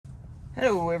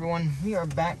Hello everyone, we are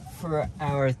back for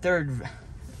our third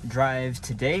drive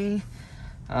today.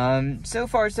 So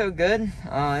far so good.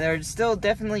 There are still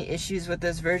definitely issues with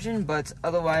this version, but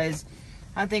otherwise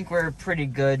I think we're pretty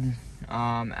good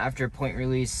after point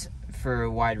release for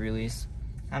wide release.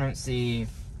 I don't see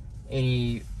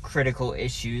any critical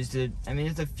issues.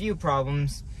 There's a few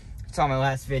problems. I saw my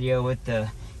last video with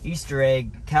the Easter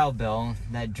egg cowbell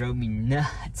that drove me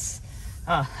nuts.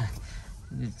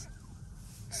 It's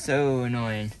so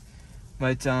annoying,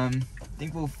 but I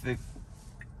think we'll fix.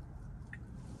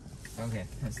 Okay,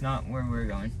 that's not where we're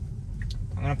going.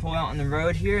 I'm gonna pull out on the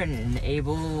road here and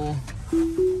enable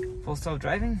full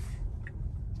self-driving.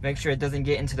 Make sure it doesn't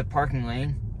get into the parking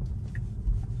lane.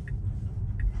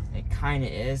 It kind of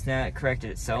is. Now it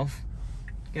corrected itself.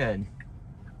 Good.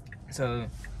 So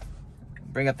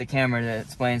bring up the camera to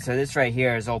explain. So this right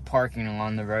here is all parking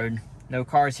along the road. No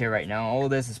cars here right now. All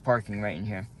this is parking right in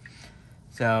here.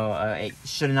 So it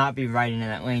should not be riding in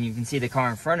that lane. You can see the car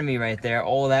in front of me right there.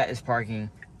 All that is parking.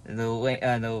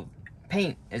 The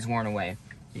paint is worn away.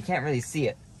 You can't really see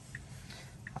it.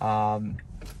 As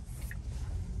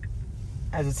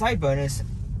a side bonus,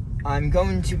 I'm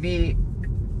going to be...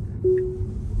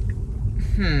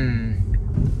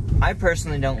 I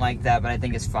personally don't like that, but I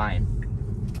think it's fine.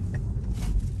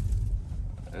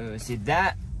 See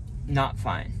that? Not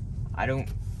fine.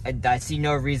 I see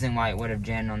no reason why it would have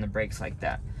jammed on the brakes like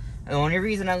that. And the only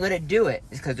reason I let it do it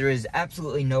is because there is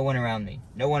absolutely no one around me.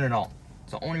 No one at all.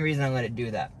 It's the only reason I let it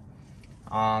do that.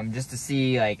 Just to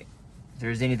see, like, if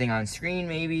there's anything on screen,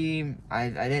 maybe. I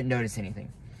didn't notice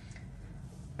anything.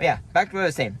 But yeah, back to what I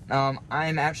was saying.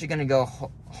 I'm actually going to go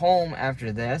home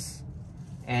after this.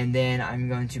 And then I'm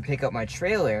going to pick up my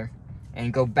trailer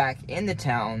and go back into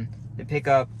town to pick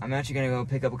up... I'm actually going to go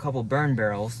pick up a couple burn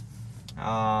barrels.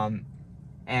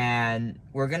 And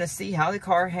we're gonna see how the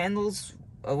car handles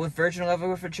with version 11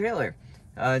 with a trailer.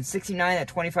 69 at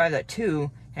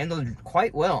 25.2 handled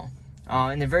quite well.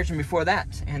 And the version before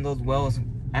that handled well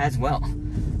as well.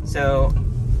 So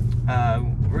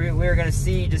we're gonna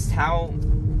see just how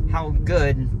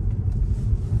good,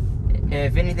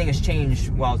 if anything, has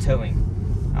changed while towing.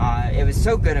 It was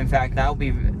so good, in fact, I'll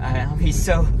be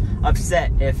so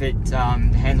upset if it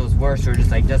handles worse or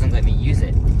just like doesn't let me use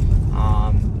it.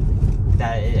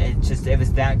 That it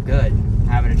was that good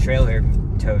having a trailer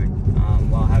towed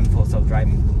while having full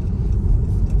self-driving.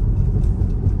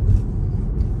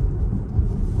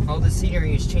 All the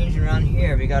scenery is changing around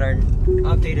here. We got our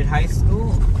updated high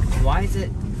school. Why is it?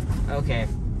 Okay,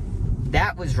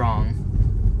 that was wrong.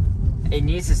 It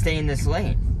needs to stay in this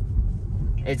lane.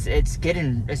 It's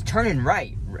turning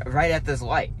right at this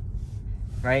light,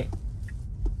 right?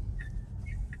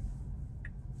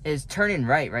 Is turning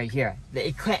right here.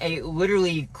 It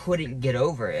literally couldn't get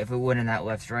over if it went in that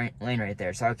left lane right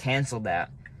there. So I canceled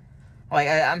that. Like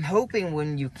I'm hoping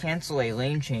when you cancel a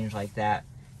lane change like that,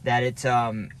 that it's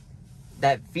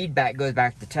that feedback goes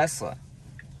back to Tesla.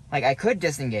 Like I could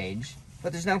disengage,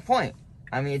 but there's no point.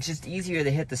 I mean, it's just easier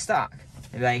to hit the stock.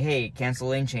 They'd be like, hey, cancel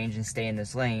lane change and stay in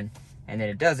this lane, and then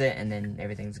it does it, and then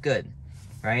everything's good,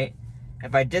 right?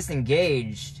 If I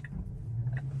disengaged,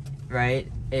 right,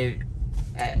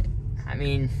 I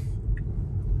mean,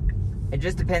 it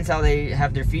just depends how they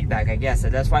have their feedback, I guess.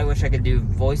 That's why I wish I could do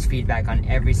voice feedback on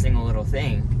every single little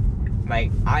thing. Like,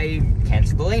 I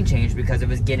canceled the lane change because it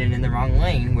was getting in the wrong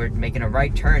lane. We're making a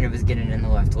right turn, it was getting in the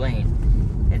left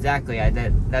lane. Exactly, I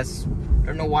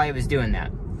don't know why it was doing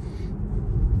that.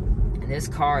 And this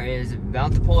car is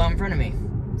about to pull out in front of me.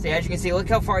 See, as you can see, look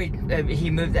how far he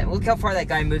moved that. Look how far that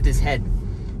guy moved his head.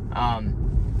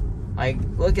 Like,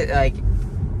 look at, like...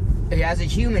 As a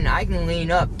human, I can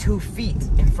lean up 2 feet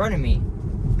in front of me,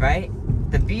 right?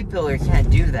 The B-pillar can't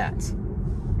do that.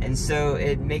 And so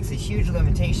it makes a huge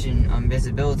limitation on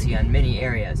visibility on many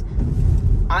areas.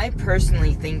 I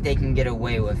personally think they can get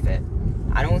away with it.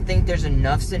 I don't think there's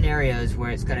enough scenarios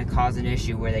where it's going to cause an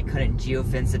issue where they couldn't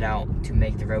geofence it out to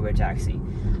make the robotaxi.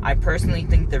 I personally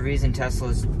think the reason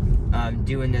Tesla's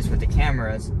doing this with the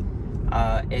cameras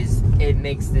is it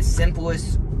makes the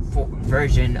simplest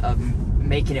version of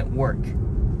making it work.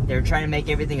 They're trying to make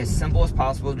everything as simple as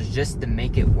possible just to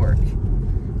make it work.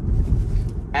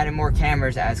 Adding more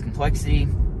cameras adds complexity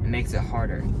and makes it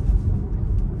harder,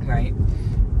 right?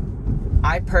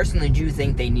 I personally do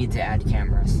think they need to add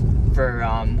cameras for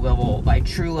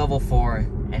true level 4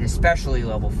 and especially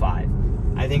level 5.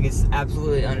 I think it's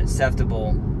absolutely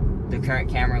unacceptable, the current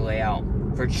camera layout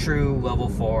for true level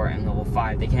 4 and level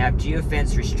 5. They can have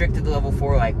geofence restricted to level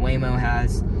 4 like Waymo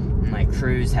has and like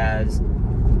Cruise has,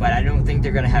 but I don't think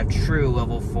they're going to have true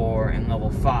level 4 and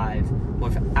level 5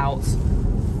 without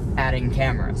adding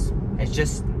cameras. It's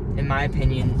just in my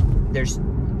opinion, there's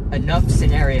enough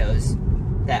scenarios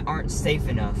that aren't safe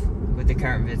enough with the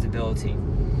current visibility.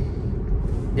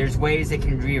 There's ways they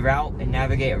can reroute and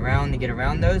navigate around to get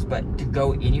around those, but to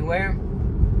go anywhere,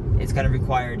 it's going to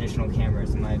require additional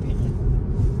cameras, in my opinion.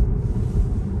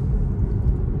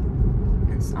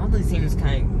 It oddly seems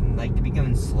kind of like to be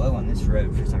going slow on this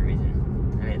road for some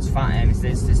reason. I mean, it's fine. I mean,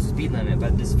 it's the speed limit,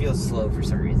 but this feels slow for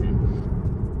some reason.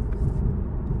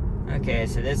 Okay,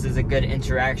 so this is a good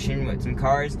interaction with some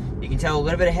cars. You can tell a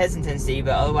little bit of hesitancy,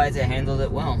 but otherwise it handled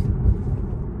it well.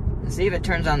 Let's see if it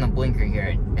turns on the blinker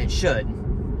here. It should.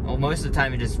 Well, most of the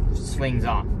time it just swings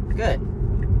off. Good.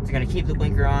 It's gonna keep the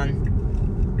blinker on.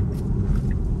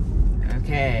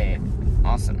 Okay,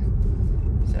 awesome.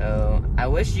 So, I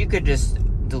wish you could just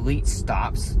delete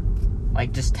stops.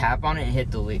 Like, just tap on it and hit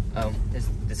delete. Oh,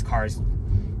 this car's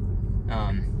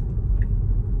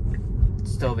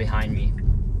still behind me.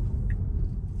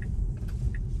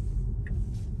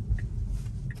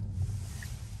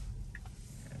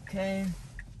 Okay.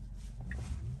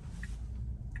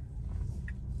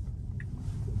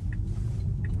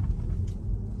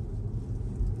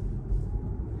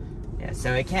 Yeah,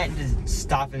 so it can't just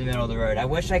stop in the middle of the road. I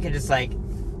wish I could just, like,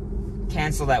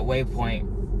 cancel that waypoint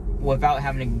without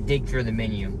having to dig through the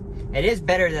menu. It is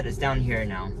better that it's down here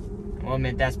now. Well,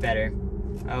 admit that's better.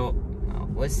 Oh,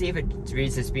 let's see if it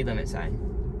reads the speed limit sign.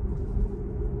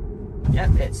 Yep,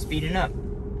 it's speeding up.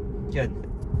 Good.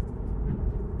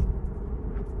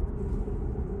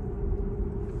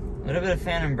 A little bit of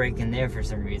phantom braking there for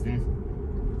some reason.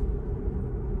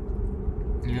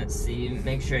 Let's see,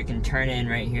 make sure it can turn in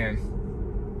right here.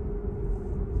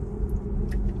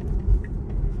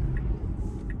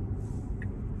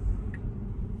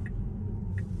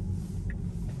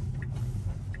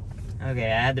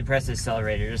 Okay, I had to press the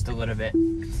accelerator just a little bit.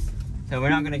 So we're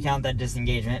not going to count that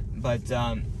disengagement, but,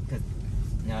 because,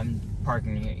 you know, I'm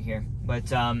parking it here.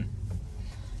 But,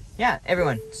 yeah,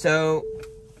 everyone, so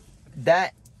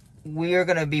that, we are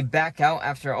going to be back out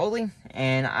after Oli,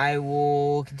 and I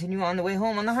will continue on the way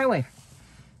home on the highway.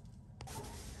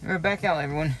 We're back out,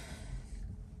 everyone.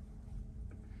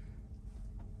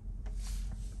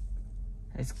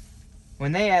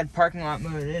 When they add parking lot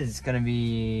mode, it is going to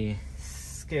be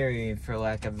scary, for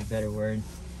lack of a better word.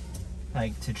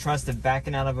 Like, to trust it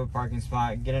backing out of a parking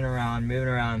spot, getting around, moving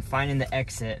around, finding the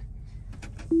exit.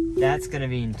 That's going to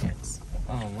be intense.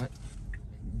 Oh, what?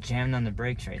 Jammed on the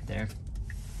brakes right there.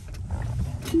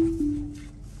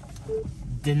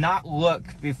 Did not look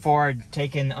before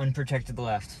taking unprotected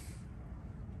left.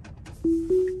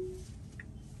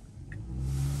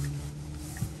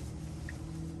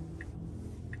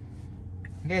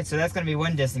 Okay, so that's going to be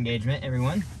one disengagement,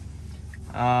 everyone.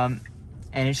 And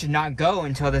it should not go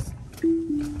until this...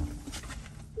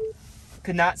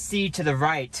 Could not see to the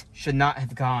right. Should not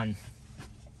have gone.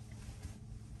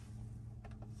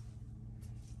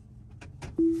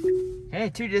 Okay,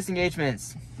 2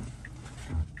 disengagements.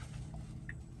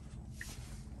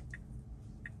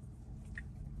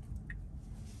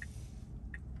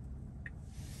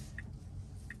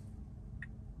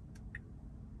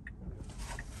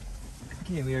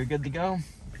 Okay, we are good to go.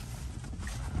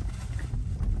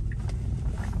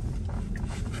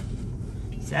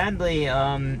 Sadly,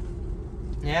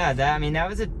 yeah, that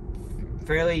was a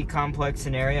fairly complex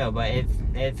scenario, but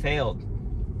it failed.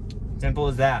 Simple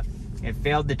as that. It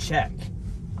failed to check.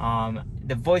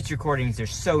 The voice recordings are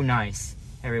so nice,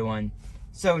 everyone.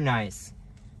 So nice.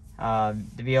 To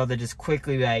be able to just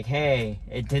quickly be like, hey,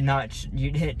 you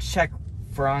didn't check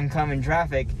for oncoming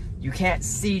traffic. You can't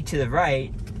see to the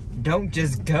right. Don't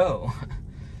just go.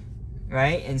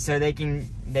 Right? And so they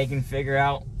can figure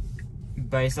out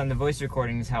based on the voice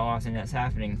recordings how often that's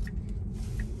happening.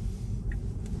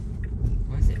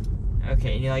 What is it?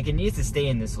 Okay, you know, like, it needs to stay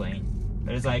in this lane.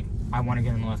 But it's like, I want to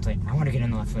get in the left lane. I want to get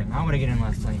in the left lane. I want to get in the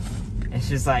left lane. It's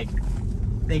just like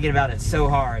thinking about it so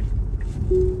hard.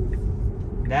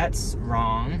 That's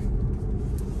wrong.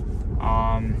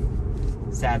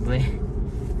 Sadly.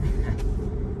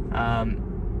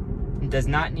 It does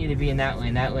not need to be in that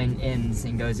lane. That lane ends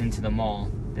and goes into the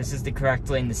mall. This is the correct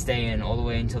lane to stay in all the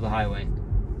way until the highway.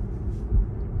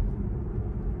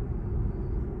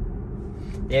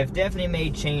 They have definitely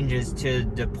made changes to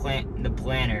the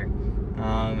planner.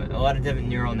 A lot of different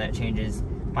neural net changes.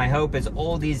 My hope is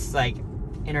all these like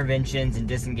interventions and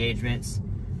disengagements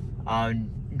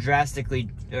drastically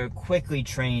or quickly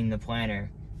train the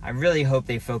planner. I really hope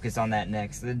they focus on that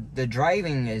next. The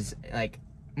driving is like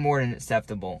more than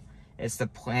acceptable. It's the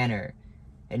planner.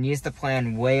 It needs to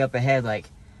plan way up ahead. Like,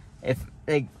 if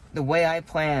like the way I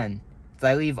plan, if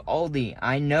I leave Aldi,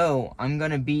 I know I'm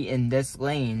gonna be in this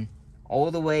lane all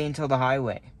the way until the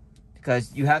highway.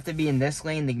 because you have to be in this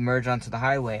lane to merge onto the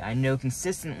highway. I know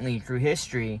consistently through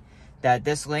history that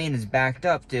this lane is backed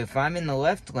up to, if I'm in the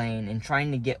left lane and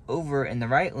trying to get over in the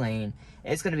right lane,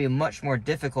 it's going to be much more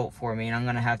difficult for me, and I'm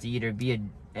going to have to either be an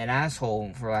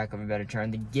asshole, for lack of a better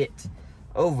term, to get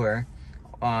over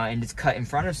and just cut in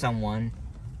front of someone,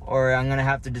 or I'm going to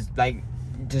have to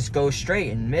just go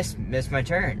straight and miss my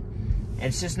turn. And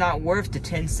it's just not worth the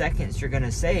 10 seconds you're going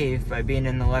to save by being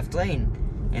in the left lane.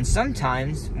 And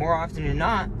sometimes, more often than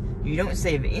not, you don't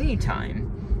save any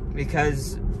time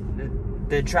because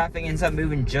the traffic ends up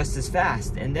moving just as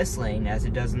fast in this lane as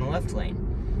it does in the left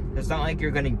lane. It's not like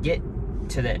you're going to get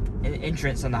to the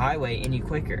entrance on the highway any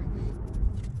quicker.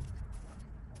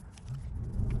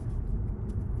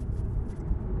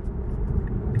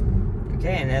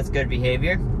 Okay, and that's good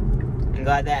behavior. I'm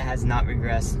glad that has not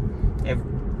regressed.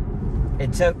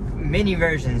 It took many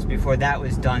versions before that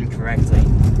was done correctly.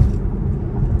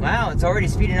 Wow, it's already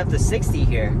speeding up to 60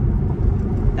 here.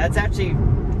 That's actually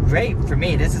great for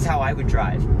me. This is how I would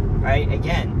drive, right?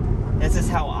 Again, this is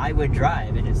how I would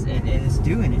drive, and it's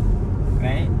doing it,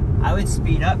 right? I would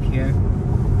speed up here.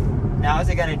 Now is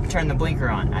it going to turn the blinker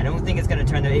on? I don't think it's going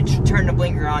to turn it should turn the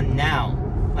blinker on now.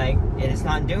 Like, and it's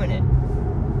not doing it.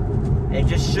 It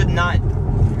just should not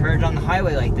merge on the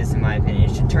highway like this, in my opinion.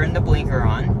 It should turn the blinker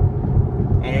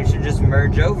on, and it should just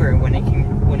merge over when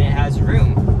it has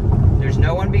room. There's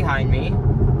no one behind me.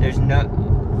 There's no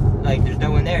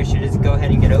one there. It should just go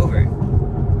ahead and get over.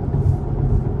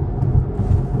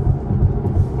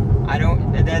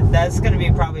 That's going to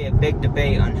be probably a big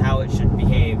debate on how it should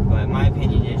behave, but in my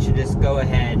opinion, it should just go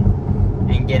ahead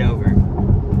and get over.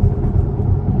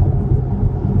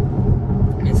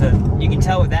 And so you can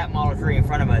tell with that Model 3 in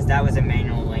front of us, that was a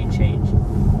manual lane change.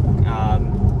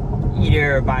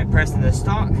 Either by pressing the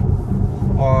stalk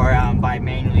or by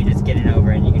manually just getting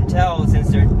over. And you can tell since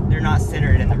they're not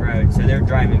centered in the road, so they're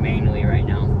driving manually right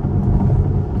now.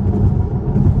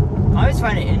 I always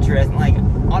find it interesting, like,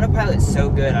 autopilot's so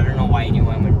good, I don't know why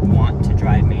anyone would want to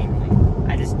drive manually.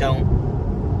 I just don't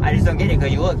get it,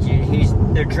 because you look,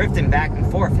 they're drifting back and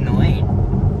forth in the lane.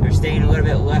 They're staying a little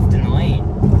bit left in the lane.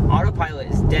 Autopilot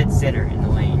is dead center in the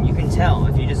lane. You can tell,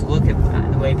 if you just look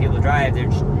at the way people drive, they're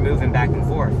just moving back and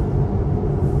forth.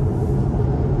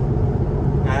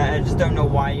 I just don't know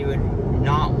why you would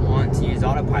not want to use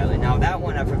autopilot. Now that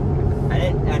one, I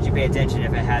didn't actually pay attention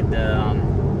if it had the,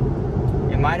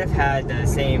 it might have had the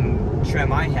same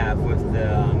trim I have with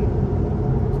the,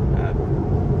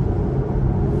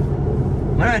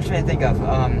 what am I trying to think of?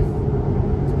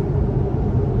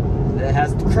 It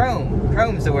has chrome.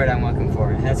 Chrome's the word I'm looking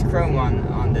for. It has chrome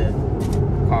on the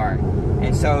car.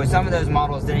 And so some of those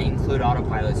models didn't include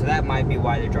autopilot, so that might be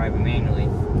why they're driving manually.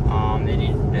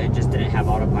 They just didn't have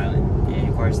autopilot. And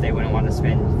of course, they wouldn't want to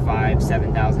spend $5,000,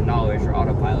 $7,000 for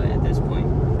autopilot at this point.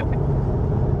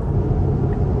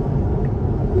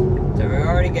 So we're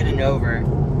already getting over.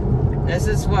 This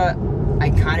is what I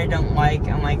kind of don't like.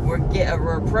 I'm like,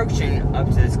 we're approaching up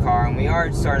to this car, and we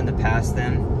are starting to pass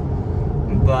them,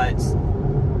 but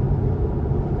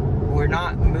we're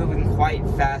not moving quite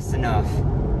fast enough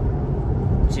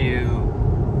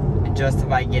to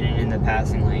justify getting in the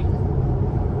passing lane.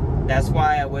 That's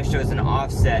why I wish there was an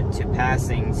offset to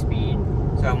passing speed.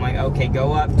 So I'm like, okay,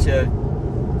 go up to,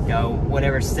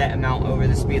 whatever set amount over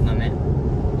the speed limit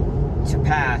to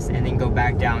pass, and then go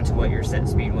back down to what your set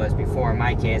speed was before. In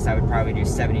my case, I would probably do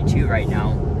 72 right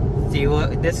now. See,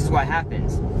 look, this is what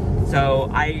happens. So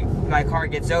my car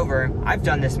gets over. I've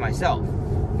done this myself.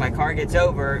 My car gets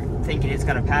over thinking it's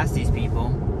gonna pass these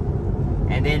people,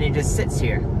 and then it just sits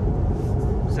here.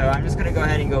 So I'm just gonna go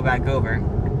ahead and go back over,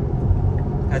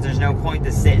 because there's no point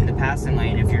to sit in the passing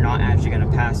lane if you're not actually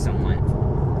gonna pass someone.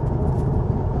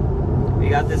 We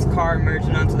got this car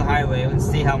merging onto the highway. Let's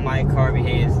see how my car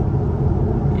behaves.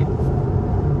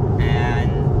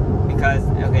 And because,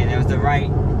 okay, that was the right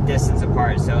distance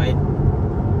apart, so it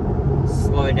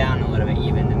slowed down a little bit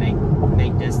even to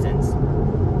make distance.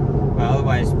 But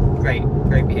otherwise, great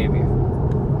behavior.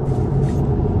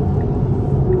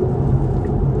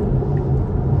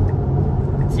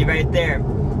 See right there.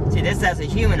 See, this as a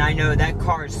human, I know that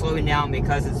car is slowing down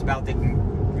because it's about to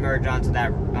merge onto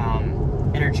that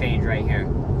interchange right here.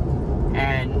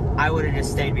 And I would have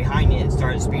just stayed behind it and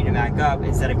started speeding back up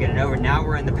instead of getting over. Now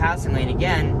we're in the passing lane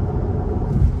again,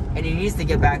 and he needs to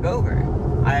get back over.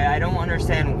 I don't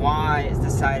understand why it's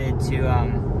decided to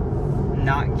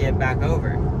not get back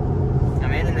over.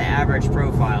 I'm in the average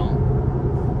profile.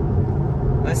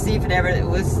 Let's see if it ever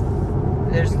was.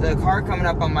 There's the car coming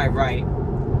up on my right.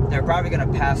 They're probably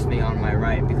gonna pass me on my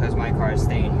right because my car is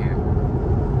staying here.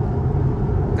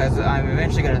 Because I'm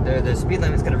eventually gonna, the speed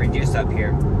limit's gonna reduce up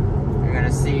here. We're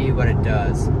gonna see what it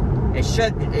does. It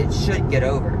should get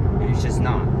over. It's just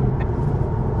not.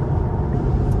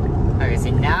 Okay,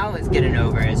 see, now it's getting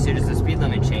over as soon as the speed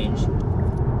limit changed.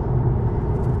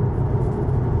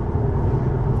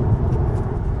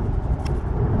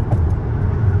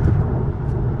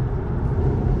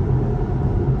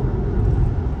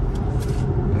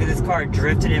 Look at this car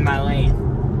drifting in my lane.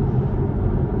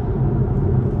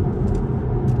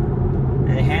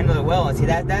 And it handled it well. And see,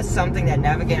 that's something that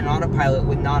Navigate on Autopilot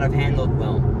would not have handled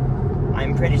well.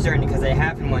 I'm pretty certain, because it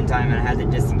happened one time and I had to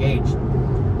disengage.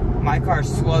 My car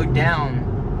slowed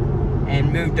down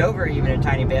and moved over even a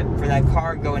tiny bit for that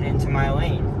car going into my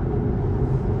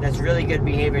lane. That's really good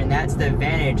behavior, and that's the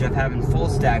advantage of having full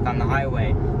stack on the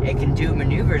highway. It can do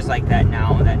maneuvers like that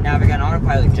now that Navigate on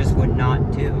Autopilot just would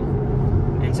not do.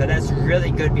 And so that's really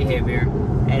good behavior,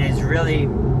 and is really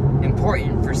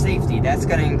important for safety. That's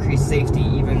going to increase safety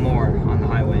even more on the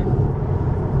highway.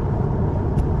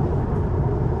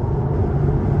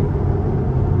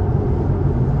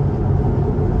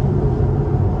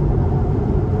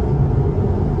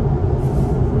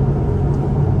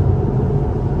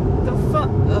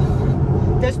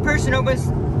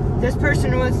 This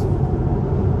person was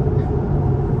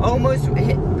almost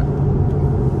hit.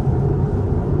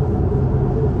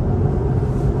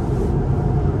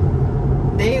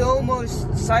 They almost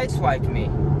sideswiped me.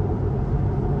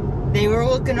 They were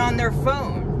looking on their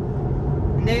phone,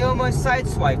 and they almost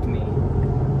sideswiped me.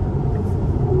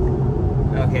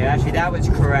 Okay, actually that was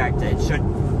correct. It should,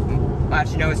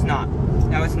 actually no it's not.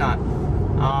 No it's not.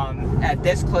 At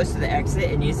this close to the exit,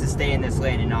 it needs to stay in this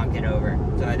lane and not get over.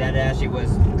 So that actually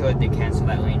was good to cancel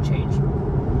that lane change.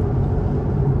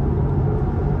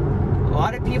 A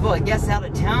lot of people, I guess, out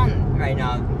of town right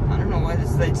now. I don't know why.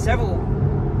 There's like several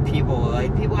people,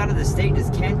 like people out of the state,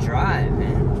 just can't drive,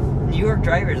 man. New York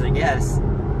drivers, I guess.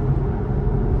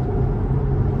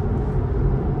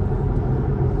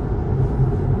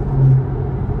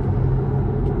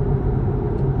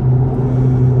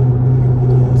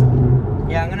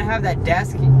 Have that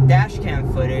dash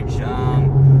cam footage.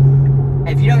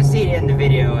 If you don't see it in the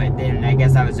video, then I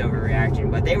guess I was overreacting,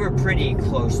 but they were pretty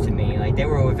close to me. Like, they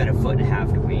were within 1.5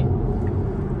 feet of me.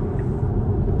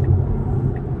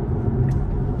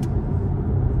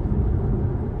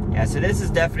 Yeah, so this is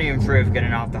definitely improved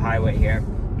getting off the highway here.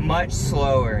 Much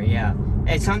slower, yeah.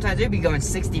 And sometimes it'd be going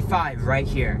 65 right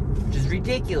here, which is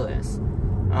ridiculous.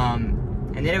 And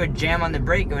then it would jam on the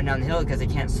brake going down the hill because it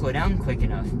can't slow down quick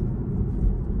enough.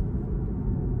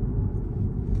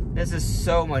 This is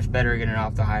so much better getting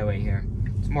off the highway here.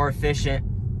 It's more efficient,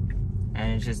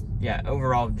 and it's just, yeah,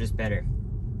 overall just better.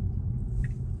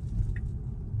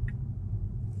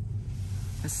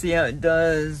 Let's see how it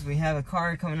does. We have a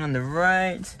car coming on the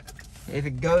right. If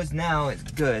it goes now, it's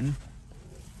good.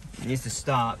 It needs to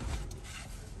stop.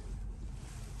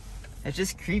 It's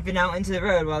just creeping out into the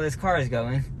road while this car is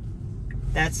going.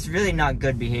 That's really not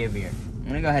good behavior. I'm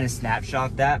gonna go ahead and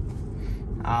snapshot that.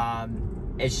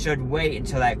 It should wait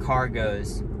until that car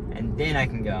goes, and then I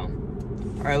can go.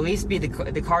 Or at least be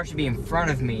the car should be in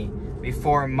front of me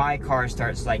before my car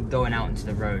starts like going out into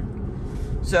the road.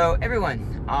 So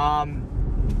everyone, I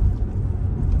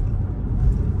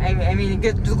mean,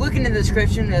 just look in the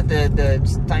description at the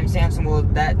timestamps, and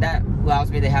that allows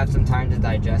me to have some time to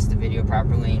digest the video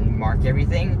properly and mark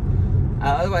everything.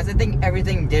 Otherwise, I think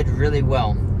everything did really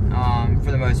well,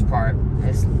 for the most part.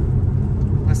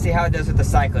 Let's see how it does with the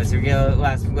Cyclist. We'll get a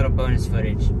last little bonus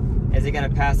footage. Is it gonna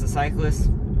pass the Cyclist?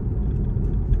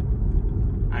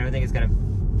 I don't think it's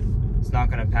not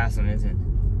gonna pass him, is it?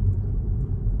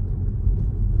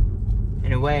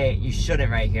 In a way, you shouldn't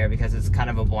right here because it's kind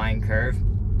of a blind curve.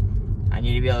 I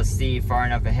need to be able to see far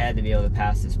enough ahead to be able to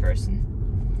pass this person.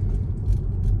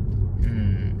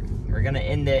 We're gonna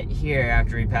end it here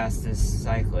after we pass this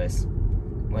Cyclist.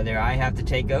 Whether I have to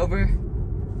take over.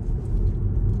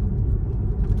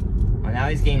 Well, now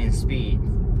he's gaining speed.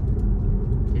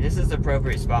 See, this is the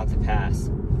appropriate spot to pass.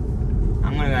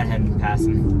 I'm gonna go ahead and pass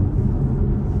him.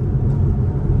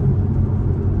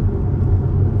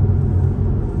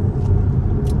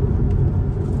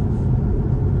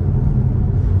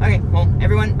 Okay, well,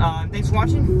 everyone, thanks for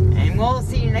watching, and we'll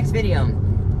see you in the next video.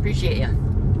 Appreciate ya.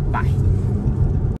 Bye.